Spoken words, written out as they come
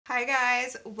Hi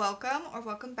guys,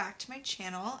 welcome back to my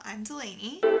channel. I'm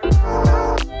Delaney.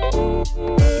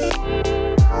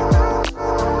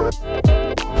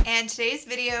 And today's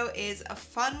video is a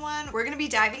fun one. We're gonna be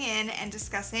diving in and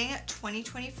discussing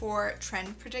 2024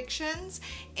 trend predictions.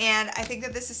 And I think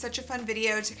that this is such a fun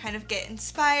video to kind of get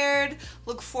inspired,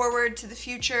 look forward to the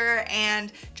future,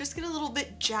 and just get a little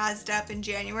bit jazzed up in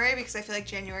January, because I feel like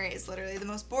January is literally the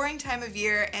most boring time of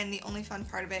year and the only fun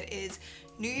part of it is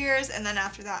New Year's, and then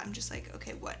after that I'm just like,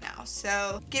 okay, what now?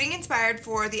 So getting inspired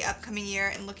for the upcoming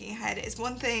year and looking ahead is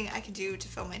one thing I can do to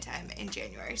fill my time in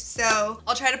January. So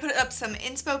I'll try to put up some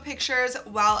inspo pictures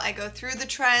while I go through the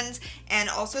trends, and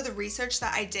also the research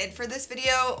that I did for this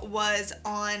video was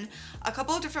on a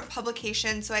couple of different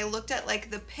publications. So I looked at like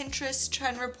the Pinterest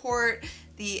trend report,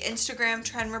 the Instagram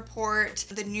trend report,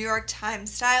 the New York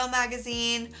Times style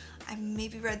magazine. I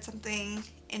maybe read something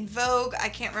in Vogue, I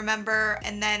can't remember,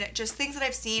 and then just things that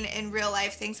I've seen in real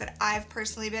life, things that I've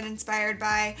personally been inspired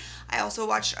by. I also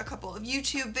watched a couple of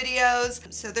YouTube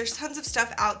videos, so there's tons of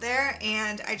stuff out there,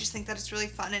 and I just think that it's really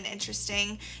fun and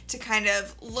interesting to kind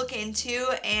of look into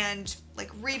and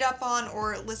like read up on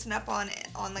or listen up on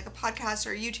like a podcast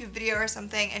or a YouTube video or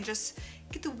something, and just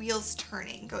get the wheels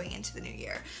turning going into the new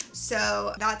year.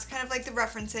 So that's kind of like the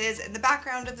references in the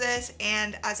background of this,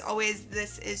 and as always,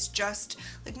 this is just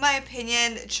like my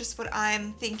opinion. It's just what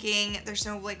I'm thinking. There's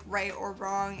no like right or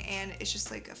wrong, and it's just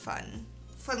like a fun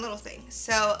little thing.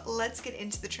 So let's get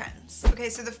into the trends. Okay,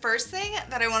 so the first thing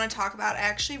that I want to talk about, I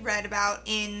actually read about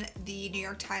in the New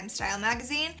York Times style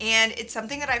magazine, and it's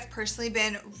something that I've personally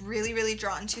been really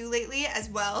drawn to lately as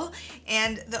well.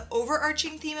 And the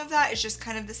overarching theme of that is just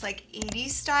kind of this like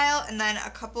 80s style, and then a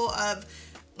couple of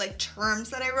like terms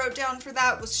that I wrote down for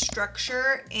that was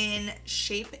structure in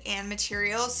shape and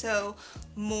material. So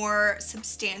more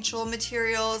substantial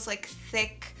materials, like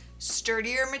thick,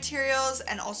 sturdier materials,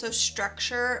 and also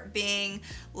structure being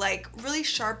like really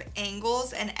sharp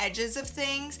angles and edges of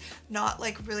things, not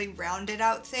like really rounded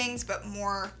out things, but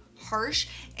more harsh.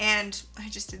 And I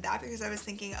just did that because I was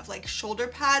thinking of like shoulder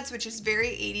pads, which is very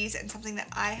 80s and something that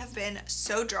I have been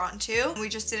so drawn to. We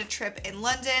just did a trip in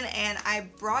London, and I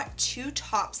brought two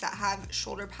tops that have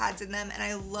shoulder pads in them, and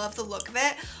I love the look of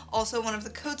it. Also, one of the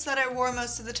coats that I wore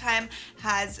most of the time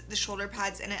has the shoulder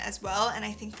pads in it as well, and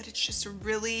I think that it's just a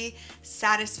really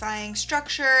satisfying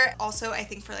structure. Also, I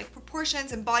think for like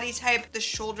proportions and body type, the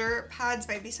shoulder pads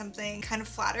might be something kind of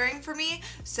flattering for me,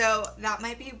 so that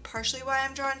might be partially why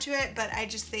I'm drawn to it. But I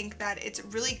just think that it's a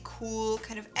really cool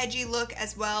kind of edgy look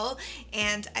as well,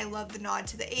 and I love the nod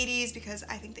to the 80s because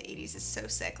I think the 80s is so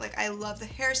sick. Like, I love the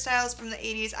hairstyles from the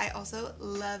 80s. I also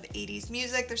love 80s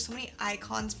music. There's so many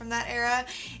icons from that era,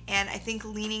 and I think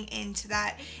leaning into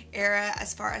that era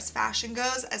as far as fashion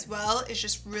goes as well is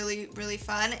just really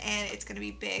fun, and it's gonna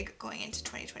be big going into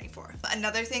 2024.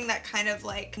 Another thing that kind of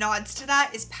like nods to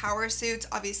that is power suits,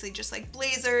 obviously just like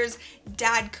blazers,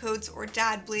 dad coats or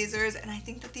dad blazers, and I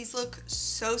think that these look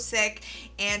so sick,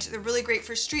 and they're really great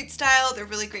for street style. They're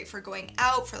really great for going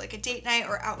out for like a date night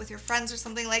or out with your friends or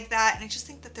something like that, and I just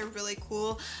think that they're really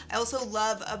cool. I also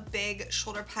love a big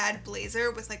shoulder pad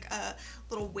blazer with like a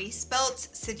little waist belt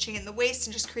cinching in the waist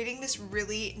and just creating this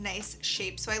really nice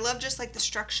shape. So I love just like the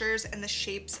structures and the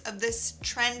shapes of this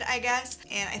trend, I guess,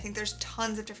 and I think there's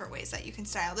tons of different ways that you can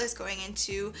style this going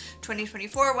into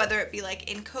 2024, whether it be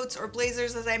like in coats or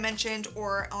blazers as I mentioned,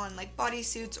 or on like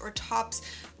bodysuits or tops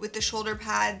with the shoulder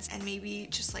pads, and maybe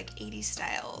just like 80s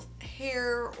style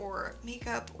hair or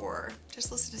makeup, or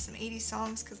just listen to some 80s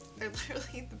songs because they're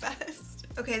literally the best.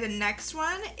 Okay, the next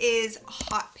one is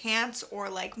hot pants, or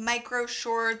like micro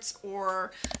shorts,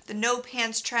 or the no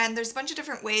pants trend. There's a bunch of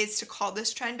different ways to call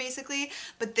this trend basically,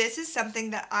 but this is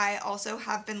something that I also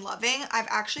have been loving. I've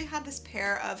actually had this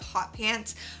pair of hot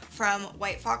pants from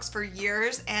White Fox for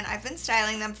years, and I've been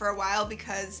styling them for a while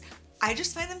because I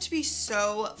just find them to be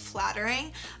so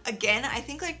flattering. Again, I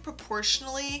think like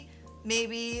proportionally,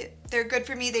 maybe they're good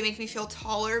for me. They make me feel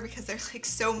taller because they're like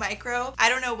so micro. I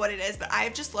don't know what it is, but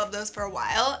I've just loved those for a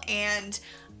while, and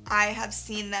I have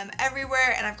seen them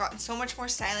everywhere, and I've gotten so much more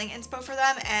styling inspo for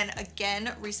them. And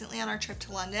again, recently on our trip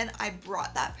to London, I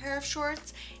brought that pair of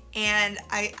shorts, and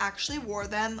I actually wore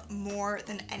them more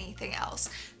than anything else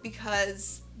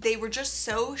because they were just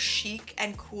so chic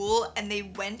and cool, and they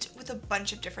went with a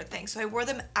bunch of different things. So I wore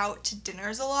them out to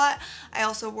dinners a lot. I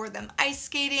also wore them ice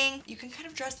skating. You can kind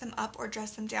of dress them up or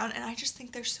dress them down, and I just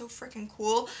think they're so freaking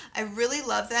cool. I really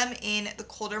love them in the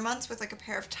colder months with like a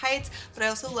pair of tights, but I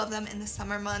also love them in the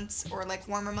summer months or like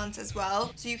warmer months as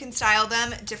well. So you can style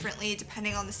them differently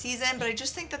depending on the season, but I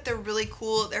just think that they're really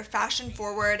cool. They're fashion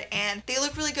forward, and they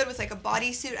look really good with like a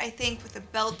bodysuit, I think, with a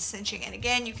belt cinching. And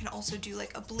again, you can also do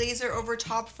like a blazer over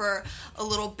top for a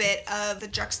little bit of the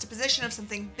juxtaposition of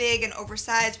something big and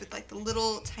oversized with like the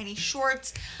little tiny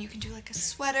shorts. You can do like a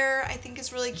sweater, I think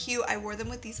is really cute. I wore them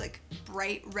with these like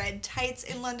bright red tights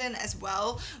in London as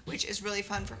well, which is really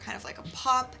fun for kind of like a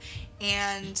pop.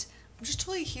 And I'm just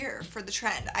totally here for the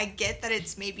trend. I get that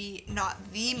it's maybe not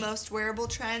the most wearable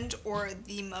trend or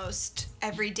the most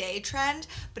everyday trend,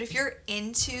 but if you're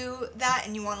into that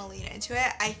and you want to lean into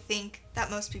it, I think that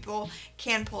most people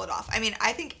can pull it off. I mean,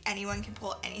 I think anyone can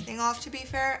pull anything off, to be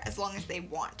fair, as long as they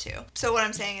want to. So what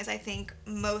I'm saying is I think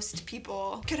most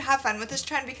people could have fun with this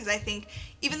trend, because I think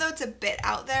even though it's a bit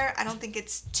out there, I don't think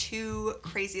it's too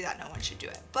crazy that no one should do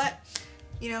it. But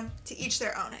you know, to each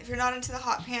their own. If you're not into the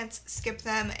hot pants, skip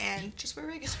them and just wear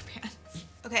regular pants.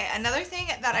 Okay, another thing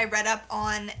that I read up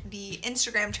on the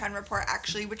Instagram trend report,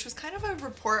 actually, which was kind of a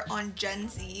report on Gen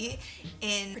Z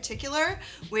in particular,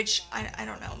 which I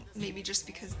don't know, maybe just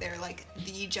because they're like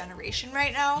the generation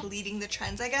right now leading the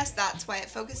trends, I guess that's why it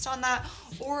focused on that,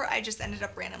 or I just ended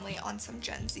up randomly on some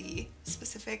Gen Z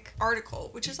specific article,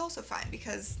 which is also fine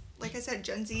because, like I said,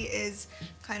 Gen Z is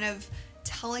kind of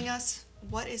telling us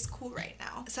what is cool right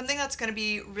now. Something that's going to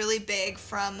be really big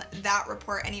from that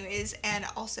report anyways, and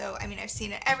also, I mean, I've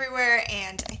seen it everywhere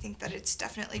and I think that it's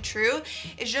definitely true,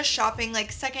 is just shopping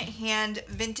like secondhand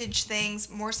vintage things,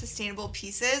 more sustainable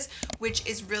pieces, which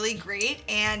is really great.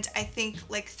 And I think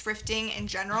like thrifting in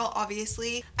general,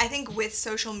 obviously, I think with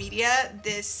social media,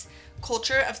 this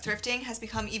culture of thrifting has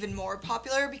become even more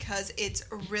popular because it's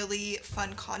really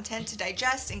fun content to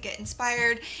digest and get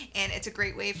inspired, and it's a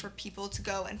great way for people to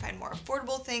go and find more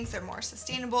affordable things. They're more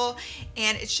sustainable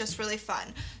and it's just really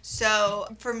fun. So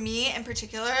for me in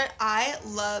particular, I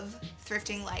love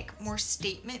thrifting like more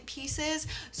statement pieces.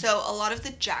 So a lot of the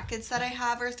jackets that I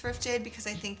have are thrifted because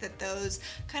I think that those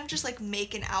kind of just like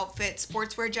make an outfit.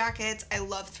 Sportswear jackets, I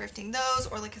love thrifting those,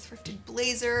 or like a thrifted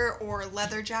blazer or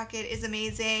leather jacket is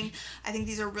amazing. I think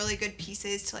these are really good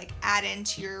pieces to like add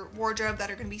into your wardrobe that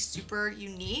are going to be super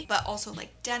unique, but also like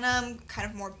denim, kind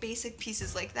of more basic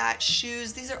pieces like that,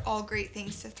 shoes. These are all great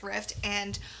things to thrift,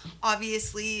 and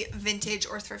obviously vintage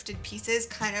or thrifted pieces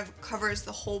kind of covers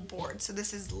the whole board. So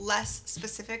this is less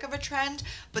specific of a trend,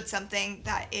 but something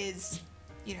that is,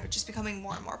 you know, just becoming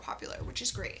more and more popular, which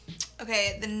is great.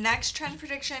 Okay, the next trend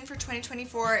prediction for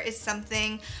 2024 is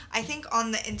something I think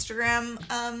on the Instagram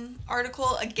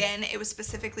article, again, it was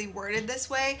specifically worded this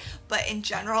way, but in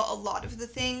general, a lot of the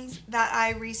things that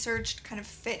I researched kind of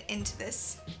fit into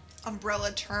this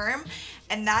umbrella term,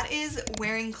 and that is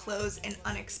wearing clothes in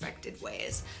unexpected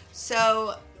ways.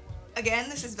 So again,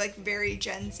 this is like very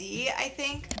Gen Z, I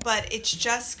think, but it's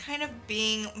just kind of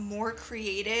being more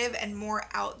creative and more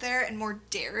out there and more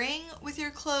daring with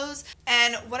your clothes.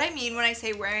 And what I mean when I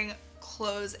say wearing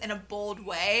clothes in a bold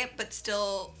way, but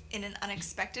still in an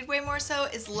unexpected way more so,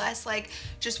 is less like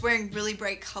just wearing really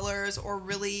bright colors or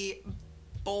really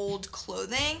bold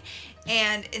clothing,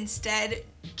 and instead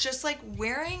just like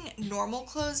wearing normal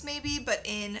clothes maybe, but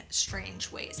in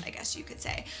strange ways, I guess you could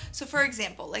say. So for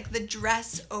example, like the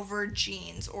dress over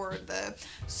jeans or the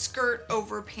skirt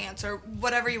over pants or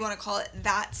whatever you want to call it,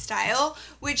 that style,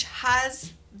 which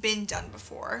has been done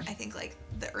before. I think like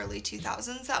the early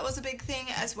 2000s that was a big thing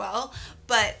as well,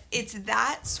 but it's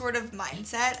that sort of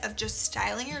mindset of just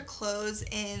styling your clothes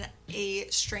in a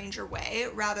stranger way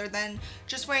rather than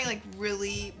just wearing like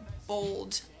really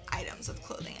bold items of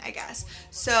clothing, I guess.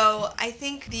 So I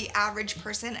think the average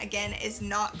person, again, is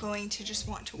not going to just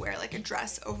want to wear like a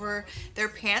dress over their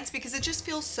pants because it just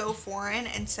feels so foreign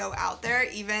and so out there.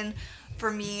 Even for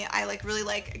me, I like really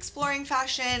like exploring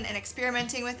fashion and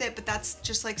experimenting with it, but that's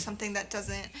just like something that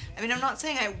doesn't, I mean, I'm not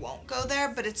saying I won't go there,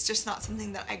 but it's just not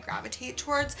something that I gravitate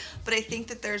towards. But I think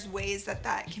that there's ways that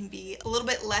that can be a little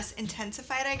bit less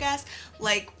intensified, I guess,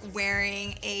 like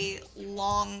wearing a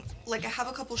long, like I have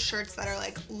a couple shirts that are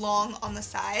like long on the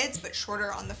sides but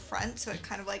shorter on the front, so it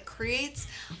kind of like creates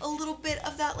a little bit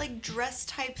of that like dress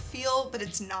type feel, but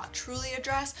it's not truly a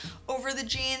dress, over the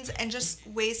jeans, and just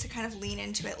ways to kind of lean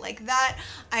into it like that.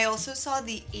 I also saw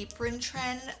the apron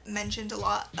trend mentioned a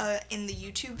lot in the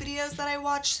YouTube videos that I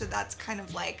watched, so that's kind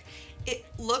of like It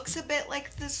looks a bit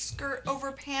like the skirt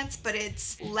over pants, but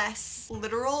it's less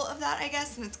literal of that, I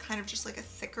guess, and it's kind of just like a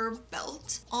thicker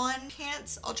belt on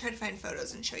pants. I'll try to find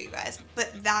photos and show you guys.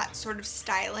 But that sort of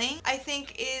styling, I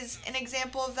think, is an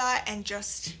example of that, and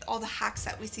just all the hacks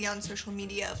that we see on social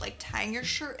media of like tying your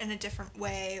shirt in a different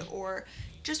way or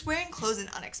just wearing clothes in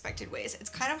unexpected ways. It's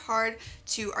kind of hard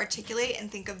to articulate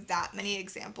and think of that many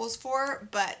examples for,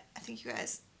 but I think you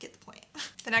guys get the point.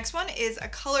 The next one is a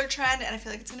color trend, and I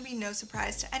feel like it's gonna be no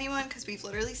surprise to anyone because we've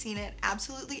literally seen it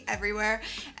absolutely everywhere.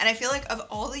 And I feel like of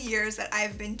all the years that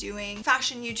I've been doing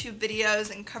fashion YouTube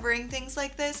videos and covering things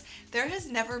like this, there has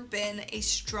never been a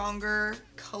stronger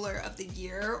color of the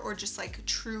year or just like a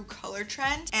true color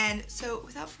trend. And so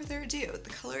without further ado, the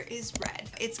color is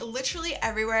red. It's literally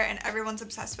everywhere and everyone's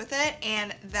obsessed with it,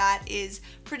 and that is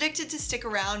predicted to stick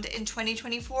around in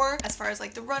 2024 as far as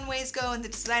like the runways go and the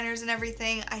designers and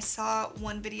everything. I saw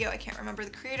one video, I can't remember the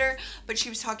creator, but she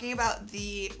was talking about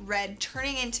the red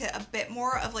turning into a bit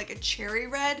more of like a cherry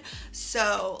red,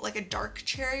 so like a dark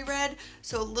cherry red,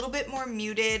 so a little bit more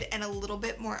muted and a little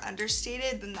bit more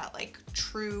understated than that like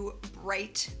true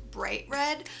bright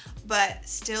red, but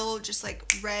still just like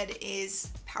red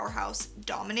is powerhouse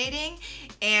dominating,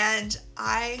 and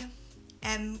I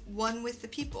am one with the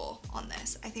people on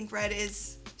this. I think red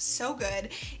is so good.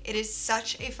 It is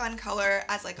such a fun color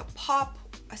as like a pop,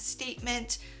 a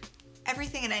statement.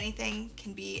 Everything and anything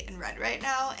can be in red right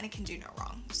now, and it can do no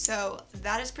wrong. So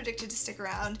that is predicted to stick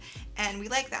around, and we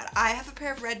like that. I have a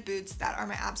pair of red boots that are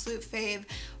my absolute fave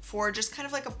for just kind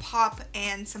of like a pop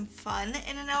and some fun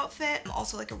in an outfit.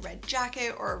 Also like a red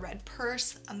jacket or a red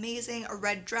purse, amazing. A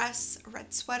red dress, a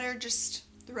red sweater, just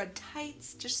the red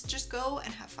tights. Just go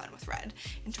and have fun with red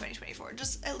in 2024,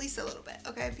 just at least a little bit,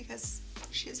 okay? Because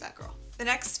she is that girl. The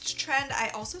next trend I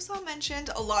also saw mentioned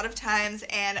a lot of times,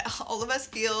 and all of us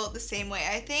feel the same way,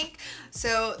 I think.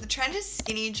 So the trend is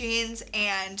skinny jeans,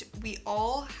 and we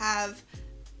all have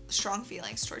strong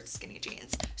feelings towards skinny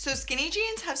jeans. So skinny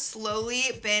jeans have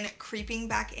slowly been creeping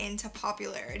back into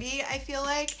popularity, I feel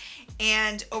like,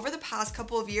 and over the past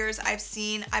couple of years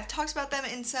I've talked about them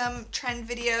in some trend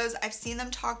videos, I've seen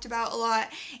them talked about a lot,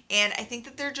 and I think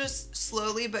that they're just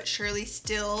slowly but surely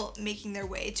still making their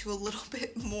way to a little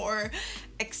bit more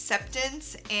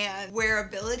acceptance and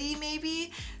wearability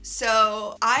maybe.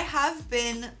 So I have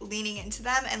been leaning into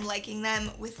them and liking them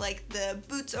with like the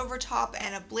boots over top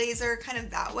and a blazer, kind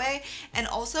of that way. And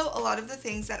also a lot of the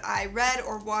things that I read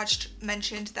or watched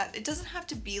mentioned that it doesn't have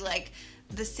to be like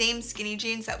the same skinny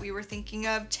jeans that we were thinking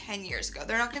of 10 years ago.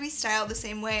 They're not going to be styled the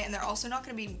same way, and they're also not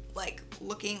going to be like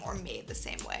looking or made the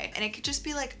same way. And it could just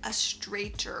be like a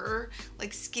straighter,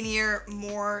 like skinnier,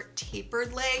 more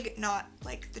tapered leg, not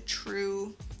like the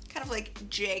true kind of like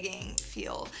jegging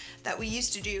feel that we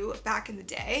used to do back in the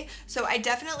day. So I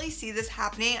definitely see this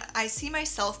happening. I see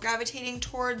myself gravitating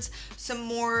towards some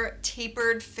more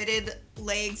tapered fitted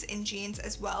legs in jeans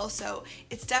as well. So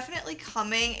it's definitely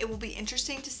coming. It will be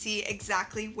interesting to see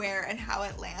exactly where and how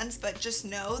it lands, but just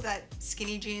know that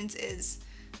skinny jeans is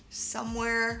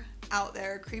somewhere out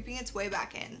there creeping its way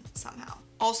back in somehow.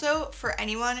 Also, for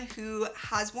anyone who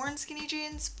has worn skinny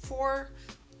jeans for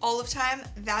all of time,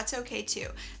 that's okay too.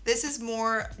 This is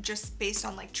more just based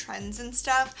on like trends and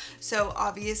stuff, so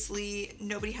obviously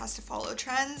nobody has to follow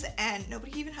trends and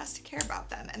nobody even has to care about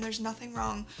them, and there's nothing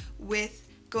wrong with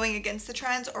going against the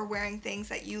trends or wearing things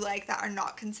that you like that are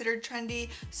not considered trendy.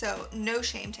 So no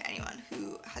shame to anyone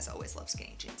who has always loved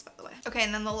skinny jeans, by the way. Okay,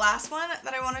 and then the last one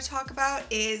that I want to talk about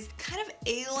is kind of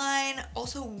A-line,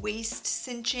 also waist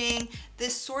cinching,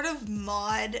 this sort of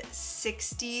mod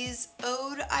 60s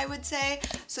ode, I would say.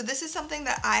 So this is something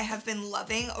that I have been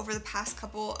loving over the past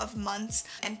couple of months,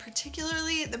 and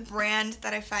particularly the brand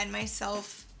that I find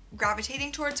myself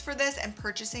gravitating towards for this and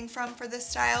purchasing from for this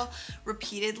style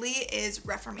repeatedly is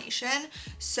Reformation.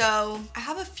 So I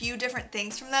have a few different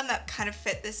things from them that kind of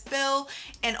fit this bill,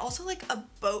 and also like a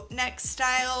boat neck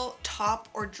style top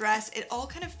or dress. It all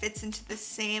kind of fits into the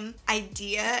same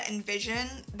idea and vision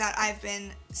that I've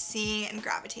been seeing and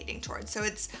gravitating towards. So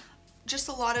it's just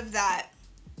a lot of that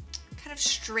kind of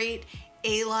straight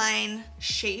A-line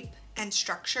shape and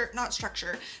structure, not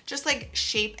structure, just like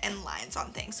shape and lines on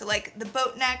things. So like the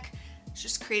boat neck,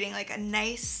 just creating like a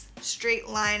nice straight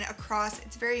line across.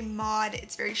 It's very mod,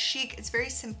 it's very chic, it's very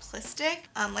simplistic.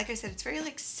 Like I said, it's very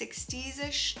like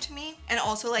 60s-ish to me. And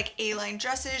also like A-line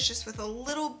dresses, just with a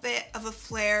little bit of a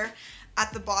flare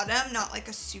at the bottom, not like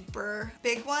a super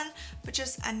big one, but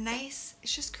just a nice,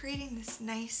 it's just creating this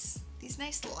nice these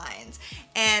nice lines.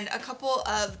 And a couple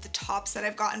of the tops that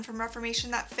I've gotten from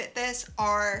Reformation that fit this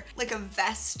are like a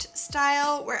vest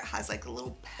style where it has like a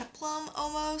little peplum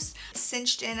almost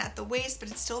cinched in at the waist, but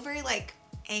it's still very like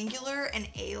angular and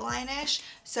A-line-ish.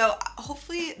 So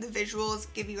hopefully the visuals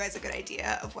give you guys a good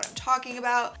idea of what I'm talking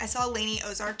about. I saw Lainey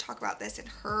Ozark talk about this in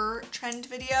her trend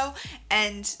video,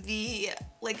 and the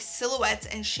like silhouettes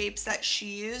and shapes that she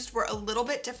used were a little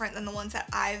bit different than the ones that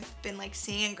I've been like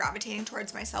seeing and gravitating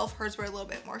towards myself. Hers were a little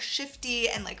bit more shifty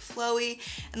and like flowy,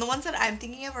 and the ones that I'm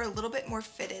thinking of are a little bit more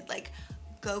fitted, like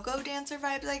go-go dancer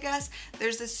vibes, I guess.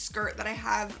 There's this skirt that I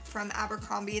have from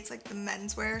Abercrombie. It's like the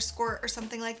menswear skirt or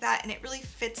something like that, and it really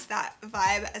fits that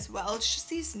vibe as well. It's just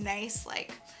these nice,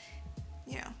 like,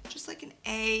 you know, just like an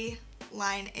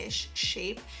A-line-ish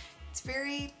shape. It's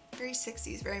very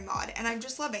 60s, very mod, and I'm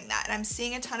just loving that, and I'm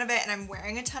seeing a ton of it, and I'm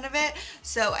wearing a ton of it,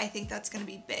 so I think that's gonna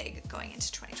be big going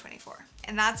into 2024.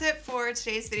 And that's it for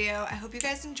today's video. I hope you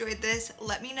guys enjoyed this.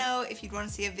 Let me know if you'd want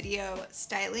to see a video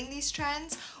styling these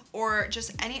trends, or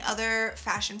just any other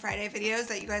Fashion Friday videos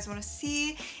that you guys want to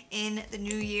see in the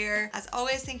new year. As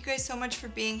always, thank you guys so much for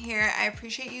being here. I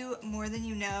appreciate you more than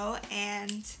you know,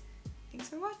 and thanks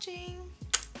for watching.